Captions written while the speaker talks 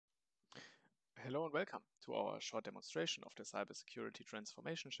Hello and welcome to our short demonstration of the Cybersecurity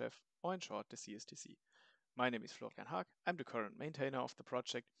Transformation Chef, or in short, the CSTC. My name is Florian Haag, I'm the current maintainer of the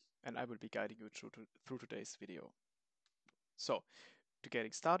project, and I will be guiding you through today's video. So, to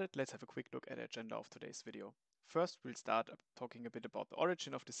getting started, let's have a quick look at the agenda of today's video. First, we'll start talking a bit about the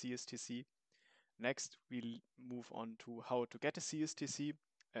origin of the CSTC. Next, we'll move on to how to get a CSTC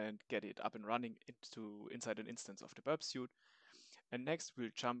and get it up and running inside an instance of the BurpSuite. And next, we'll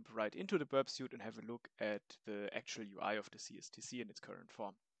jump right into the BurpSuite and have a look at the actual UI of the CSTC in its current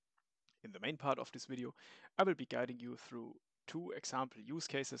form. In the main part of this video, I will be guiding you through two example use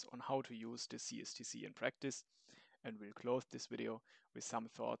cases on how to use the CSTC in practice, and we'll close this video with some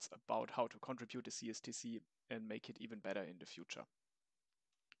thoughts about how to contribute to CSTC and make it even better in the future.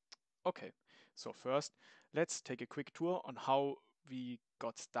 Okay, so first, let's take a quick tour on how we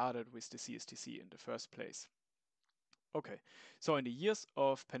got started with the CSTC in the first place. Okay, so in the years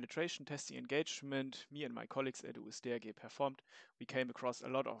of penetration testing engagement me and my colleagues at USDRG performed, we came across a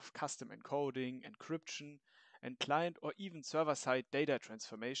lot of custom encoding, encryption, and client or even server-side data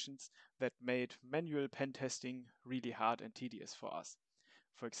transformations that made manual pen testing really hard and tedious for us.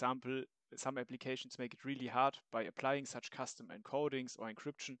 For example, some applications make it really hard by applying such custom encodings or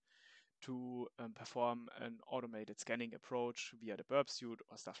encryption to perform an automated scanning approach via the BurpSuite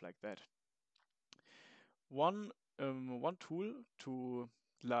or stuff like that. One tool to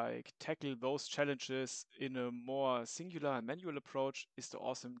tackle those challenges in a more singular and manual approach is the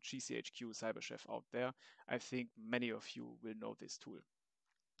awesome GCHQ CyberChef out there. I think many of you will know this tool.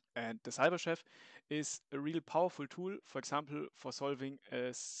 And the CyberChef is a real powerful tool, for example, for solving a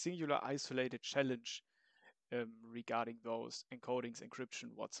singular isolated challenge regarding those encodings,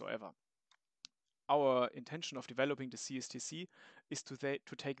 encryption whatsoever. Our intention of developing the CSTC is to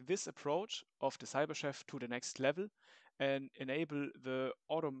take this approach of the CyberChef to the next level and enable the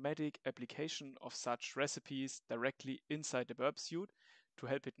automatic application of such recipes directly inside the BurpSuite to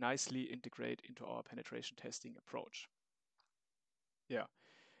help it nicely integrate into our penetration testing approach. Yeah,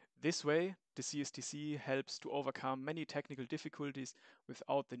 this way the CSTC helps to overcome many technical difficulties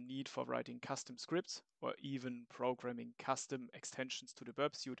without the need for writing custom scripts or even programming custom extensions to the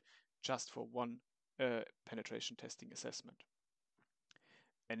BurpSuite just for one penetration testing assessment.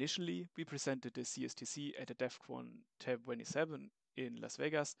 Initially, we presented the CSTC at the DEF-CON 27 in Las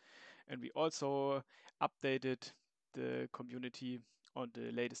Vegas, and we also updated the community on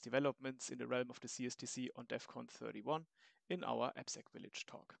the latest developments in the realm of the CSTC on DEF-CON 31 in our AppSec Village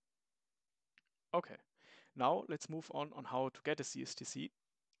talk. Okay, now let's move on how to get a CSTC,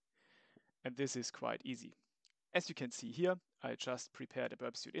 and this is quite easy. As you can see here, I just prepared a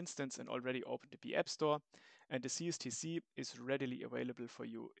BurpSuite instance and already opened the B App Store, and the CSTC is readily available for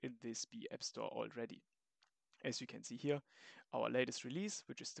you in this B App Store already. As you can see here, our latest release,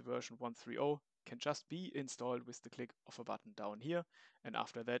 which is the version 1.3.0, can just be installed with the click of a button down here, and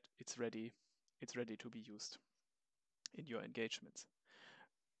after that it's ready to be used in your engagements.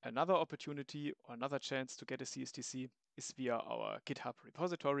 Another opportunity or another chance to get a CSTC is via our GitHub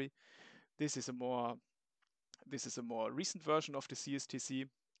repository. This is a more recent version of the CSTC,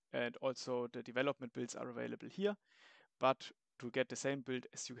 and also the development builds are available here. But to get the same build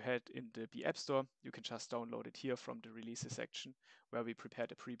as you had in the B App Store, you can just download it here from the releases section where we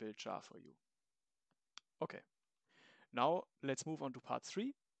prepared a pre-built jar for you. Okay, now let's move on to part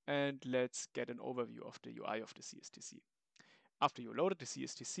 3 and let's get an overview of the UI of the CSTC. After you loaded the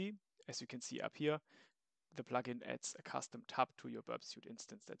CSTC, as you can see up here, the plugin adds a custom tab to your BurpSuite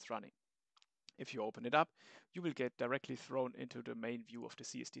instance that's running. If you open it up, you will get directly thrown into the main view of the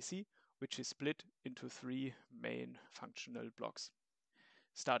CSTC, which is split into 3 main functional blocks.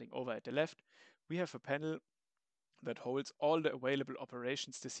 Starting over at the left, we have a panel that holds all the available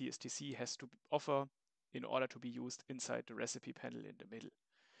operations the CSTC has to offer in order to be used inside the recipe panel in the middle.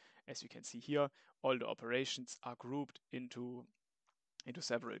 As you can see here, all the operations are grouped into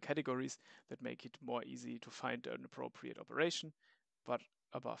several categories that make it more easy to find an appropriate operation. But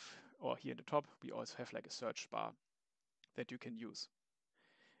above or here in the top, we also have like a search bar that you can use.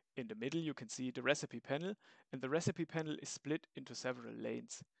 In the middle, you can see the recipe panel, and the recipe panel is split into several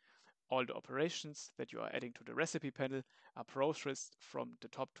lanes. All the operations that you are adding to the recipe panel are processed from the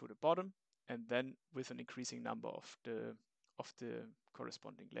top to the bottom, and then with an increasing number of the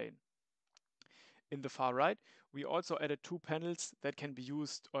corresponding lane. In the far right, we also added 2 panels that can be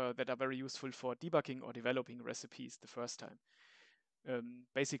used or that are very useful for debugging or developing recipes the first time.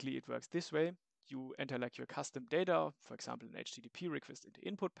 Basically, it works this way. You enter like your custom data, for example, an HTTP request in the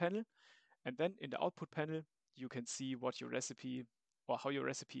input panel, and then in the output panel, you can see what your recipe or how your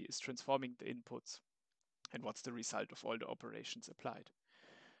recipe is transforming the inputs and what's the result of all the operations applied.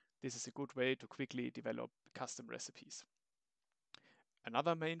 This is a good way to quickly develop custom recipes.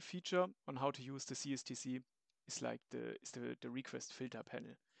 Another main feature on how to use the CSTC is like the request filter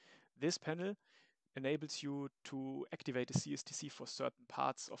panel. This panel enables you to activate the CSTC for certain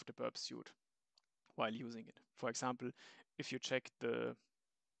parts of the BurpSuite while using it. For example, if you check the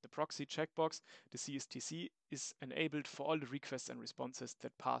proxy checkbox, the CSTC is enabled for all the requests and responses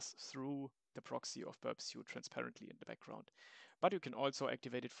that pass through the proxy of BurpSuite transparently in the background. But you can also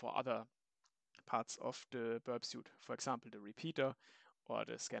activate it for other parts of the BurpSuite, for example, the repeater or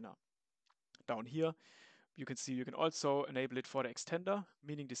the scanner. Down here, you can see you can also enable it for the extender,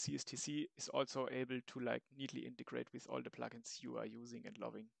 meaning the CSTC is also able to like neatly integrate with all the plugins you are using and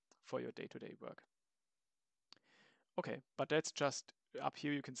loving for your day-to-day work. Okay, but that's just up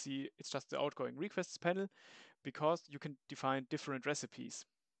here. You can see it's just the outgoing requests panel because you can define different recipes.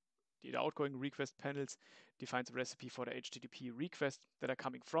 The outgoing request panels defines a recipe for the HTTP requests that are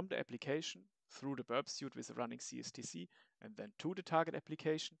coming from the application through the BurpSuite with a running CSTC and then to the target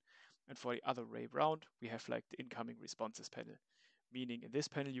application. And for the other way around, we have like the incoming responses panel, meaning in this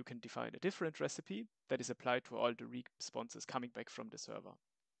panel you can define a different recipe that is applied to all the responses coming back from the server.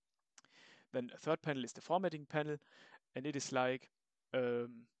 Then a third panel is the formatting panel, and it is like a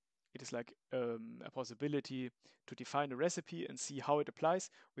possibility to define a recipe and see how it applies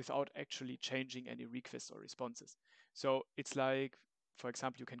without actually changing any requests or responses. So it's like, for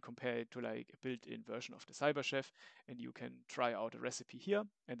example, you can compare it to like a built-in version of the CyberChef, and you can try out a recipe here,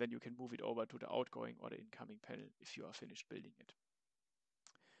 and then you can move it over to the outgoing or the incoming panel if you are finished building it.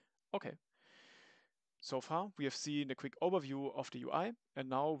 Okay. So far, we have seen a quick overview of the UI, and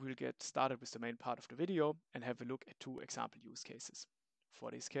now we'll get started with the main part of the video and have a look at 2 example use cases.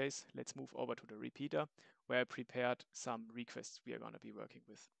 For this case, let's move over to the repeater, where I prepared some requests we are going to be working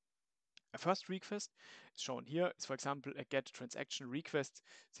with. A first request shown here is, for example, a get transaction request.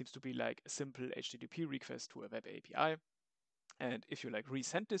 Seems to be like a simple HTTP request to a web API. And if you like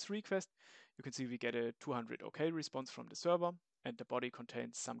resend this request, you can see we get a 200 OK response from the server, and the body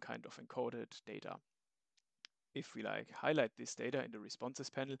contains some kind of encoded data. If we like highlight this data in the responses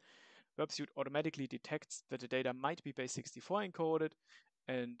panel, BurpSuite automatically detects that the data might be base64 encoded.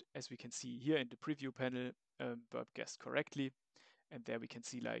 And as we can see here in the preview panel, Burp guessed correctly. And there we can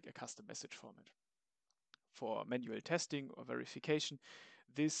see like a custom message format. For manual testing or verification,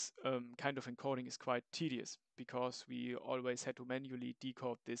 this kind of encoding is quite tedious because we always had to manually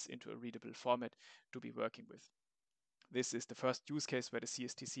decode this into a readable format to be working with. This is the first use case where the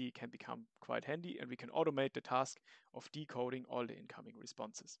CSTC can become quite handy, and we can automate the task of decoding all the incoming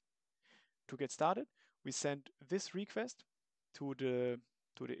responses. To get started, we send this request to the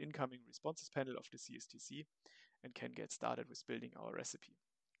incoming responses panel of the CSTC and can get started with building our recipe.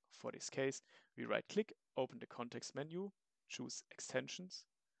 For this case, we right-click, open the context menu, choose Extensions,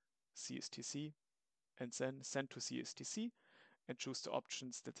 CSTC, and then Send to CSTC, and choose the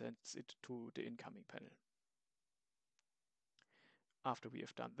options that sends it to the incoming panel. After we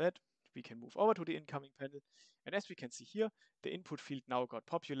have done that, we can move over to the incoming panel. And as we can see here, the input field now got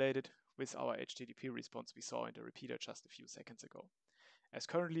populated with our HTTP response we saw in the repeater just a few seconds ago. As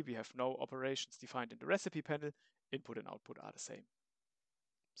currently we have no operations defined in the recipe panel, input and output are the same.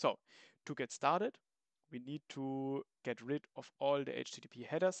 So to get started, we need to get rid of all the HTTP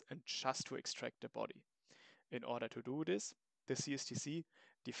headers and just to extract the body. In order to do this, the CSTC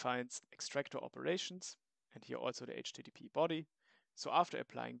defines extractor operations, and here also the HTTP body. So after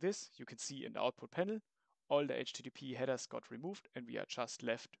applying this, you can see in the output panel, all the HTTP headers got removed and we are just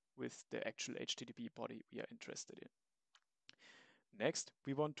left with the actual HTTP body we are interested in. Next,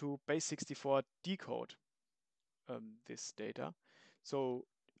 we want to base64 decode this data. So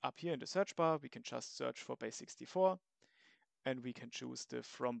up here in the search bar, we can just search for base64 and we can choose the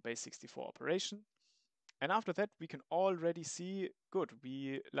from base64 operation. And after that, we can already see, good,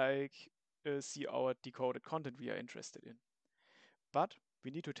 we see our decoded content we are interested in. But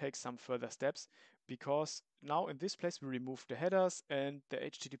we need to take some further steps because now in this place we remove the headers and the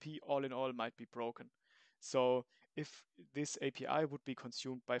HTTP all in all might be broken. So if this API would be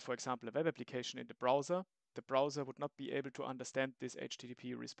consumed by, for example, a web application in the browser would not be able to understand this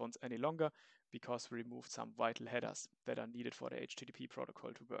HTTP response any longer because we removed some vital headers that are needed for the HTTP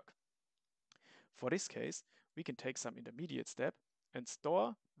protocol to work. For this case, we can take some intermediate step and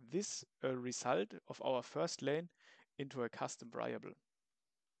store this result of our first lane into a custom variable.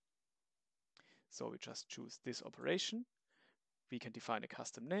 So we just choose this operation. We can define a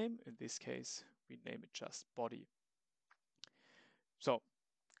custom name. In this case, we name it just body. So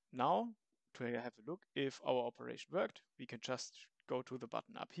now to have a look if our operation worked, we can just go to the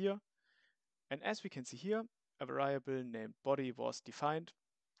button up here. And as we can see here, a variable named body was defined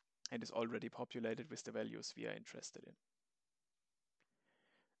and is already populated with the values we are interested in.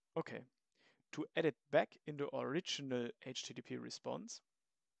 Okay, to add it back in the original HTTP response,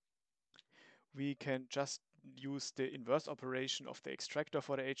 we can just use the inverse operation of the extractor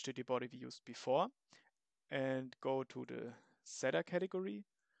for the HTTP body we used before and go to the setter category,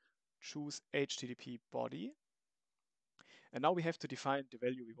 choose HTTP body, and now we have to define the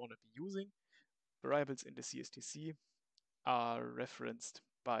value we want to be using. Variables in the CSTC are referenced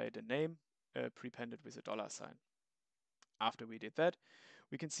by the name, prepended with a $sign. After we did that,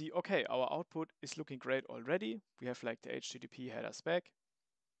 we can see, okay, our output is looking great already. We have like the HTTP header spec,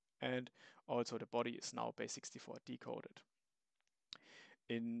 and also the body is now base64 decoded.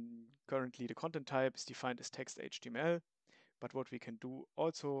 Currently the content type is defined as text HTML, but what we can do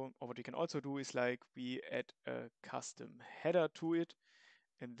also, or what we can also do is like we add a custom header to it,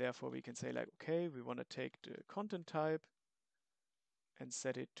 and therefore we can say like, okay, we want to take the content type and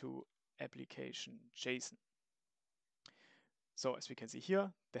set it to application JSON. So as we can see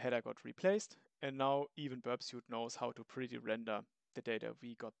here, the header got replaced, and now even BurpSuite knows how to pretty render the data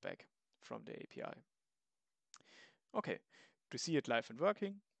we got back from the API. Okay, to see it live and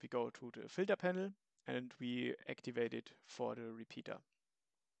working, we go to the filter panel and we activate it for the repeater.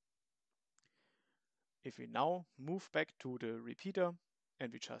 If we now move back to the repeater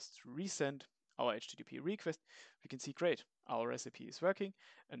and we just resend our HTTP request, we can see, great, our recipe is working,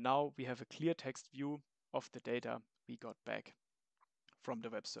 and now we have a clear text view of the data we got back from the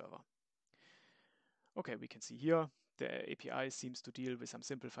web server. Okay, we can see here the API seems to deal with some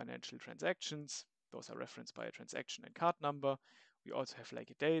simple financial transactions. Those are referenced by a transaction and card number. We also have like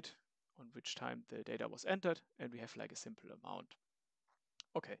a date on which time the data was entered, and we have like a simple amount.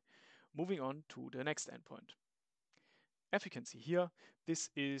 Okay, moving on to the next endpoint. As we can see here, this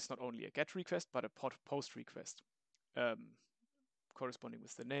is not only a GET request, but a POST request. Corresponding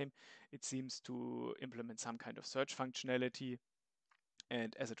with the name, it seems to implement some kind of search functionality.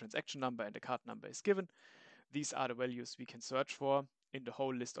 And as a transaction number and a card number is given, these are the values we can search for in the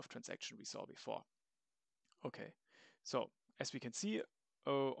whole list of transactions we saw before. Okay, so as we can see,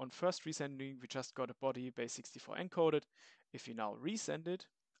 on first resending, we just got a body base64 encoded. If we now resend it,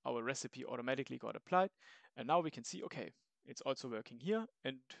 our recipe automatically got applied. And now we can see, okay, it's also working here.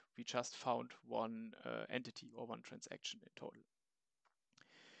 And we just found one entity or one transaction in total.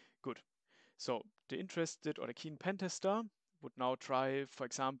 Good. So the interested or the keen pentester would now try, for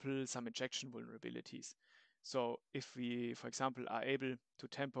example, some injection vulnerabilities. So if we, for example, are able to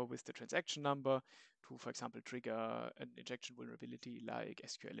tamper with the transaction number to, for example, trigger an injection vulnerability like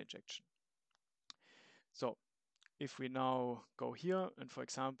SQL injection. So if we now go here and, for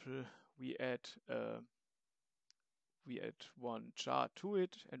example, we add one jar to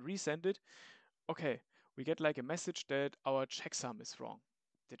it and resend it, okay, we get like a message that our checksum is wrong.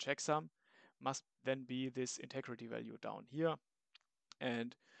 The checksum must then be this integrity value down here.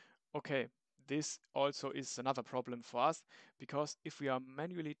 And okay, this also is another problem for us, because if we are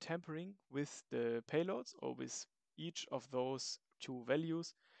manually tampering with the payloads or with each of those two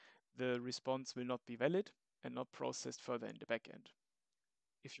values, the response will not be valid and not processed further in the backend.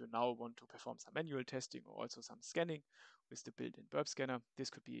 If you now want to perform some manual testing or also some scanning with the built-in burp scanner, this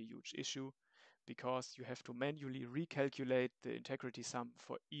could be a huge issue, because you have to manually recalculate the integrity sum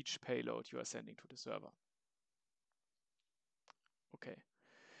for each payload you are sending to the server. Okay.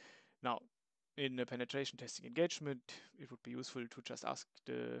 Now, in a penetration testing engagement, it would be useful to just ask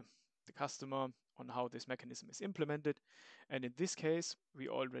the customer on how this mechanism is implemented. And in this case, we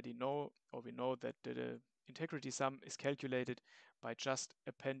already know, or we know that the integrity sum is calculated by just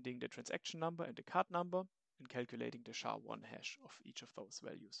appending the transaction number and the card number and calculating the SHA-1 hash of each of those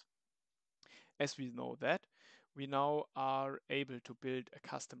values. As we know that, we now are able to build a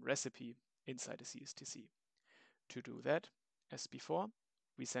custom recipe inside the CSTC. To do that, as before,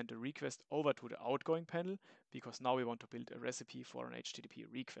 we send a request over to the outgoing panel, because now we want to build a recipe for an HTTP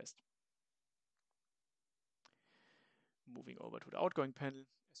request. Moving over to the outgoing panel,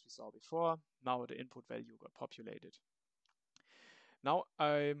 as we saw before, now the input value got populated. Now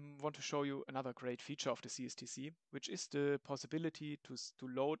I want to show you another great feature of the CSTC, which is the possibility to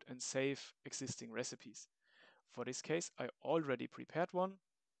load and save existing recipes. For this case, I already prepared one,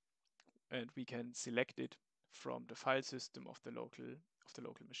 and we can select it from the file system of the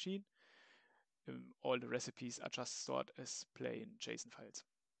local machine. All the recipes are just stored as plain JSON files.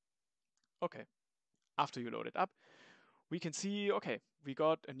 Okay, after you load it up, we can see, okay, we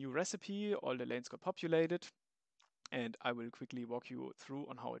got a new recipe, all the lanes got populated, and I will quickly walk you through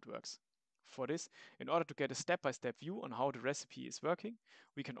on how it works. For this, in order to get a step-by-step view on how the recipe is working,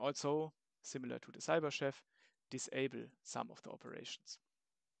 we can also, similar to the CyberChef, disable some of the operations.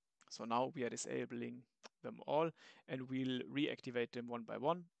 So now we are disabling them all, and we'll reactivate them one by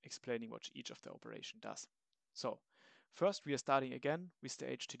one, explaining what each of the operation does. So first we are starting again with the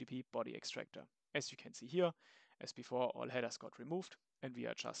HTTP body extractor. As you can see here, as before, all headers got removed, and we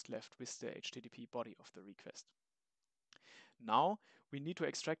are just left with the HTTP body of the request. Now we need to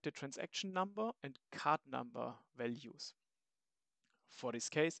extract the transaction number and card number values. For this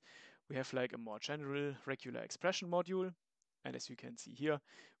case, we have like a more general regular expression module. And as you can see here,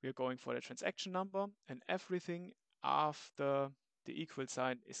 we are going for the transaction number, and everything after the equal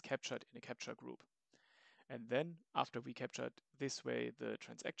sign is captured in a capture group. And then after we captured this way the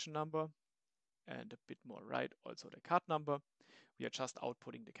transaction number and a bit more right also the card number, we are just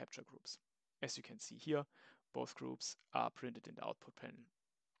outputting the capture groups. As you can see here, both groups are printed in the output panel.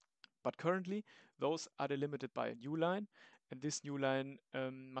 But currently, those are delimited by a new line, and this new line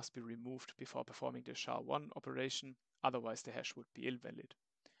must be removed before performing the SHA-1 operation, otherwise the hash would be invalid.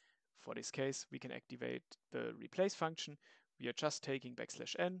 For this case, we can activate the replace function. We are just taking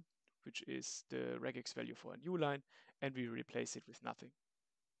 \n, which is the regex value for a new line, and we replace it with nothing.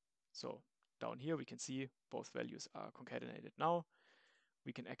 So down here we can see both values are concatenated now.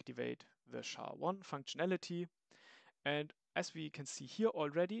 We can activate the SHA-1 functionality, and as we can see here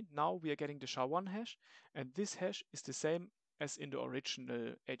already, now we are getting the SHA-1 hash, and this hash is the same as in the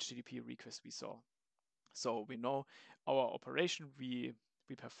original HTTP request we saw. So we know our operation we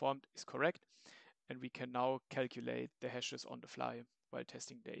performed is correct, and we can now calculate the hashes on the fly while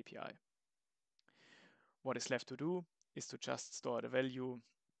testing the API. What is left to do is to just store the value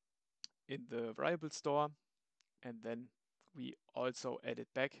in the variable store, and then we also add it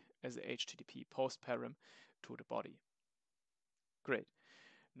back as a HTTP post param to the body. Great.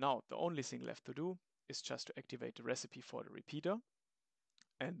 Now the only thing left to do is just to activate the recipe for the repeater,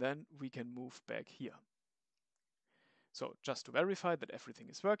 and then we can move back here. So just to verify that everything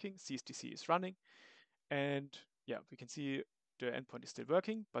is working, CSTC is running, and yeah, we can see the endpoint is still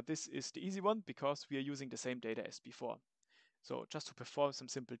working, but this is the easy one because we are using the same data as before. So just to perform some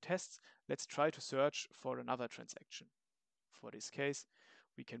simple tests, let's try to search for another transaction. For this case,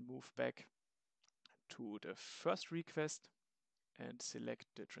 we can move back to the first request and select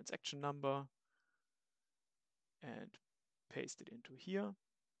the transaction number and paste it into here.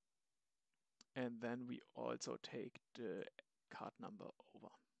 And then we also take the card number over.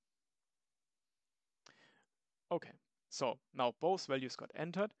 Okay, so now both values got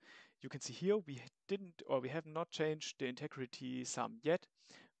entered. You can see here we have not changed the integrity sum yet,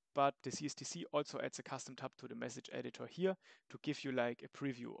 but the CSTC also adds a custom tab to the message editor here to give you like a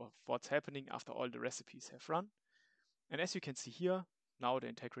preview of what's happening after all the recipes have run. And as you can see here, now the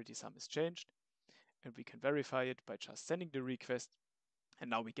integrity sum is changed, and we can verify it by just sending the request, and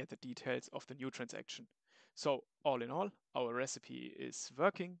now we get the details of the new transaction. So all in all, our recipe is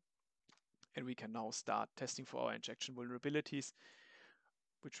working, and we can now start testing for our injection vulnerabilities,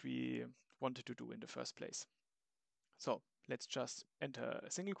 which we wanted to do in the first place. So let's just enter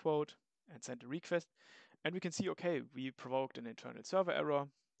a single quote and send a request, and we can see, okay, we provoked an internal server error.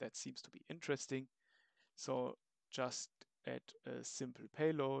 That seems to be interesting. So just add a simple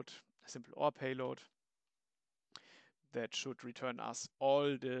payload, a simple OR payload that should return us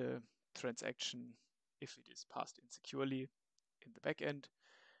all the transaction if it is passed in securely in the backend.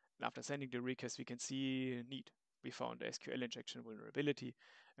 And after sending the request, we can see, neat, we found the SQL injection vulnerability,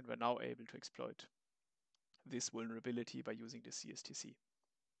 and we're now able to exploit this vulnerability by using the CSTC.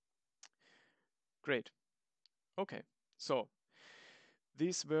 Great. Okay, so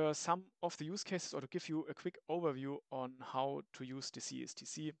these were some of the use cases, or to give you a quick overview on how to use the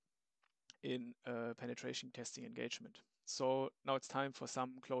CSTC in a penetration testing engagement. So now it's time for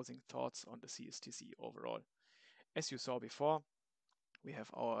some closing thoughts on the CSTC overall. As you saw before, we have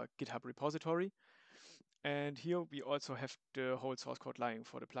our GitHub repository, and here we also have the whole source code lying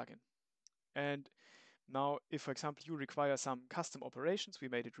for the plugin. And now, if, for example, you require some custom operations, we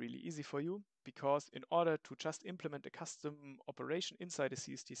made it really easy for you, because in order to just implement a custom operation inside a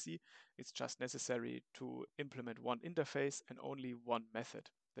CSTC, it's just necessary to implement one interface and only one method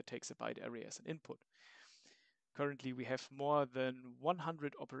that takes a byte array as an input. Currently, we have more than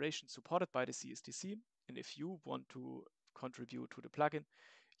 100 operations supported by the CSTC, and if you want to contribute to the plugin,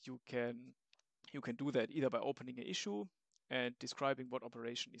 you can do that either by opening an issue and describing what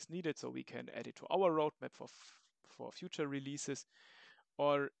operation is needed so we can add it to our roadmap for future releases,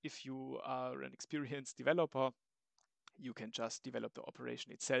 or if you are an experienced developer, you can just develop the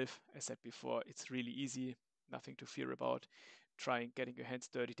operation itself. As said before, it's really easy, nothing to fear about trying getting your hands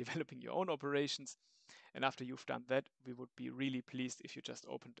dirty developing your own operations. And after you've done that, we would be really pleased if you just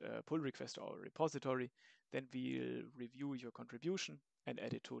opened a pull request to our repository. Then we'll review your contribution and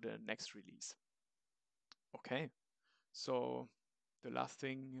add it to the next release. Okay, so the last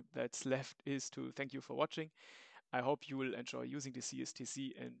thing that's left is to thank you for watching. I hope you will enjoy using the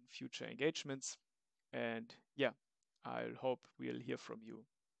CSTC in future engagements. And yeah, I hope we'll hear from you.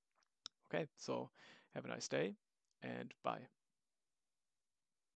 Okay, so have a nice day and bye.